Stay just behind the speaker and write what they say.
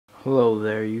Hello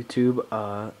there, YouTube.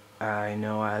 I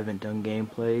know I haven't done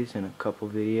gameplays in a couple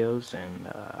videos, and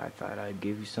I thought I'd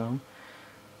give you some.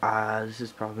 This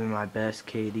is probably my best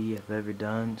KD I've ever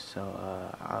done,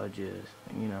 so I'll just,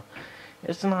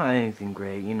 it's not anything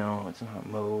great, it's not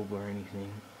MOB or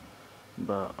anything,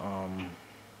 but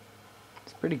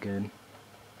it's pretty good.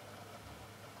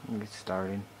 We'll get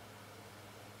started.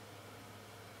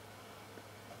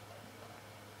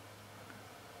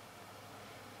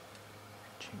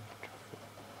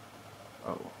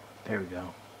 Oh, there we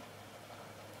go.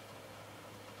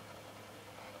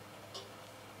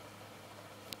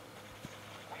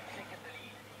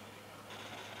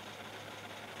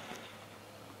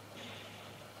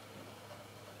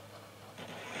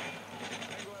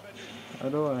 How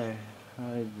do I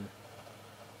hide the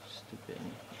stupid?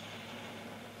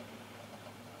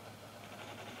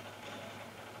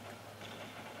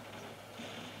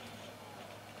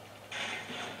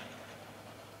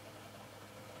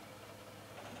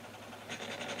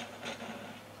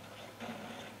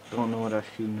 Don't know what I'm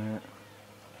shooting at.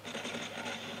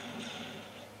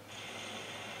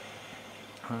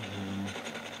 Got him.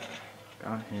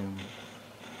 Got him.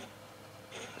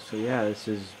 So yeah, this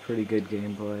is pretty good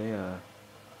gameplay.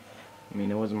 I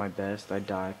mean, it wasn't my best. I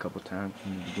died a couple times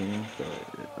from the beginning,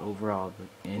 but overall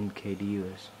the NKD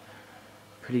was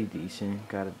pretty decent.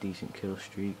 Got a decent kill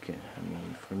streak. I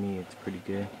mean, for me, it's pretty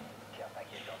good.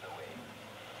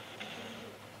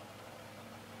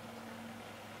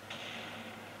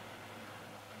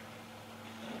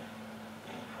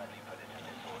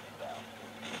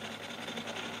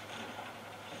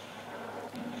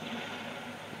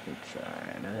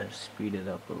 Try to speed it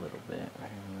up a little bit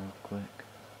real quick.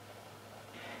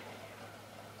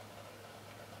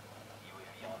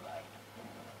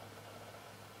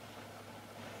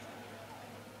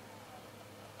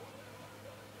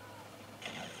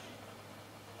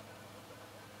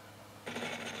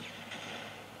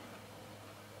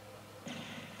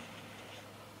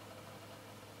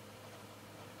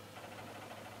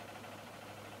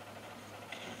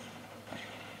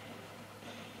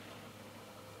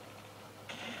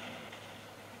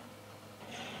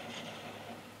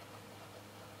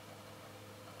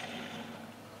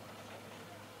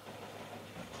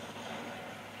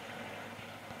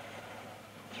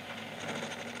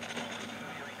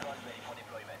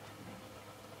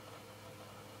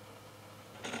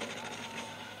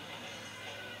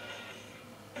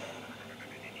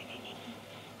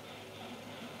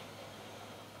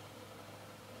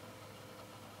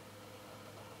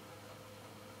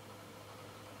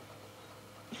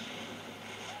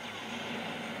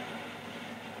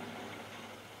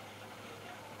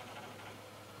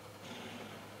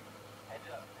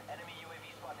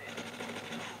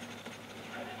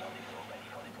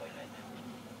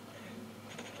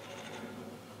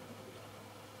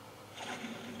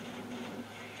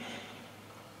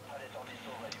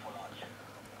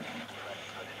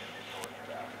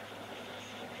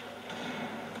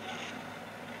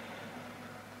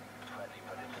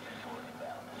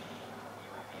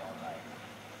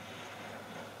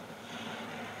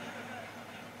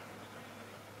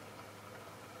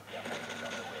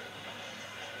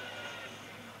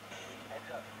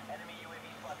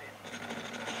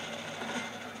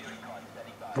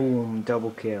 Boom,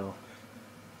 double kill.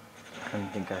 I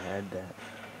didn't think I had that.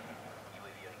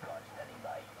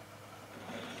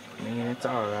 I mean, it's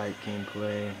alright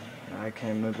gameplay. I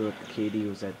can't remember what the KD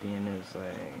was at the end. It was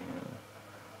like,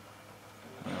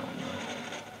 I don't know.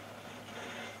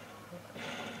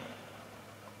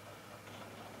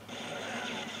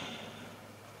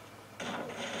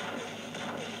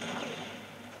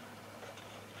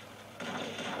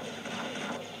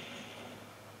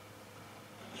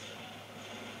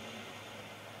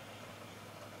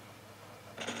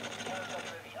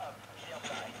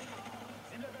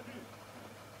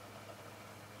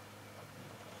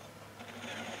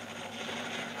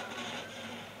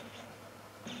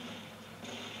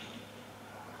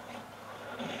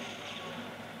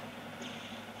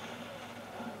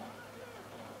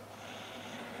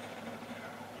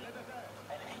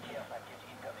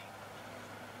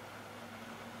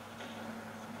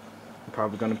 I'm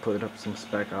probably gonna put up some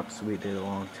Spec Ops we did a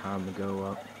long time ago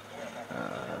up,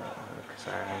 because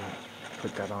I haven't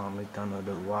put that on. We done it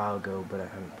a while ago, but I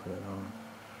haven't put it on.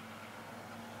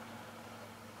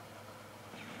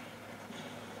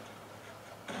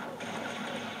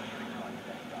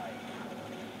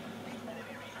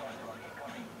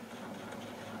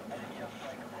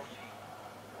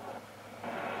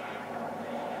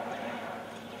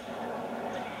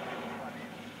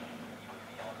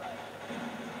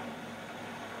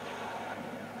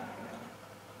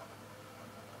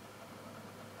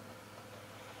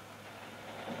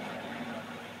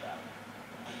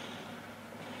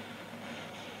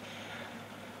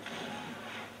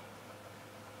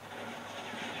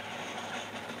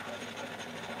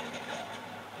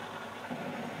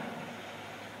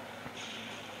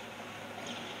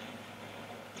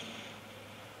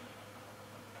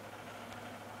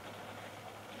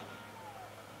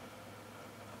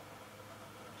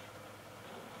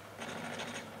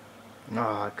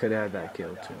 Oh, I could have that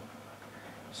kill too.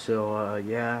 So,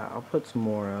 yeah, I'll put some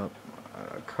more up.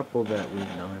 A couple that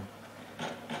we've done.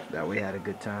 That we had a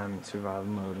good time in survival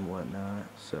mode and whatnot.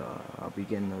 So, I'll be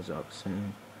getting those up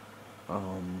soon.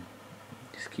 Um,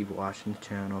 just keep watching the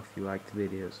channel if you like the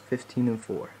videos. 15 and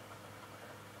 4.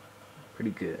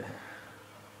 Pretty good.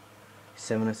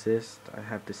 7 assists. I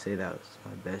have to say that was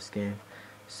my best game.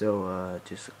 So,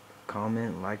 just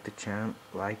comment, like the channel,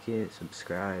 like it,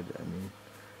 subscribe. I mean,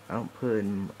 I don't put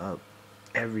them up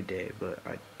every day, but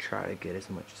I try to get as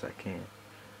much as I can.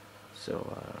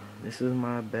 So, this is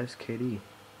my best KD,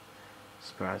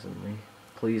 surprisingly.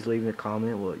 Please leave a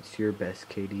comment what's your best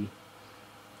KD.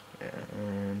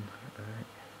 And, alright.